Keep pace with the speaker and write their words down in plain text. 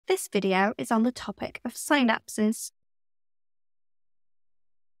This video is on the topic of synapses.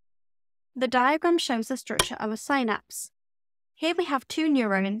 The diagram shows the structure of a synapse. Here we have two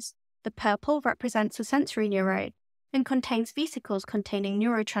neurons. The purple represents a sensory neuron and contains vesicles containing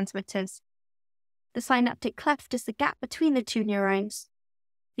neurotransmitters. The synaptic cleft is the gap between the two neurons.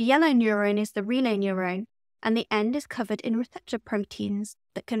 The yellow neuron is the relay neuron, and the end is covered in receptor proteins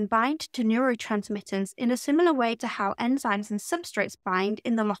that can bind to neurotransmitters in a similar way to how enzymes and substrates bind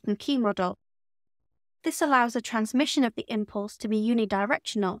in the lock and key model. This allows the transmission of the impulse to be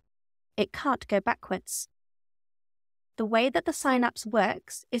unidirectional. It can't go backwards. The way that the synapse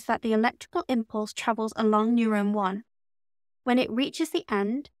works is that the electrical impulse travels along neuron 1. When it reaches the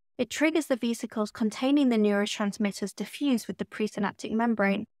end, it triggers the vesicles containing the neurotransmitters to fuse with the presynaptic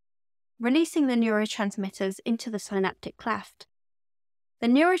membrane, releasing the neurotransmitters into the synaptic cleft. The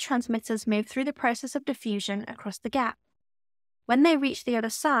neurotransmitters move through the process of diffusion across the gap. When they reach the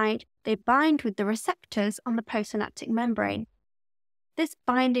other side, they bind with the receptors on the postsynaptic membrane. This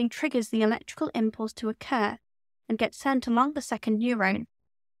binding triggers the electrical impulse to occur and gets sent along the second neuron.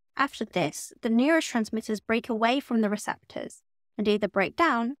 After this, the neurotransmitters break away from the receptors and either break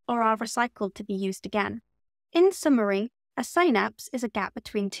down or are recycled to be used again. In summary, a synapse is a gap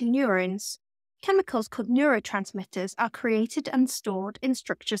between two neurons. Chemicals called neurotransmitters are created and stored in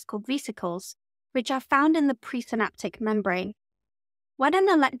structures called vesicles, which are found in the presynaptic membrane. When an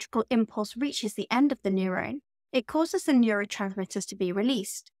electrical impulse reaches the end of the neuron, it causes the neurotransmitters to be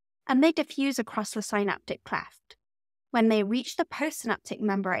released, and they diffuse across the synaptic cleft. When they reach the postsynaptic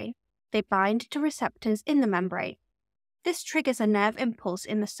membrane, they bind to receptors in the membrane. This triggers a nerve impulse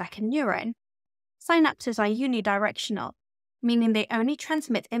in the second neuron. Synapses are unidirectional, meaning they only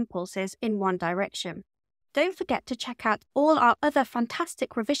transmit impulses in one direction. Don't forget to check out all our other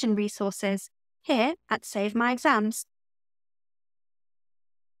fantastic revision resources here at Save My Exams.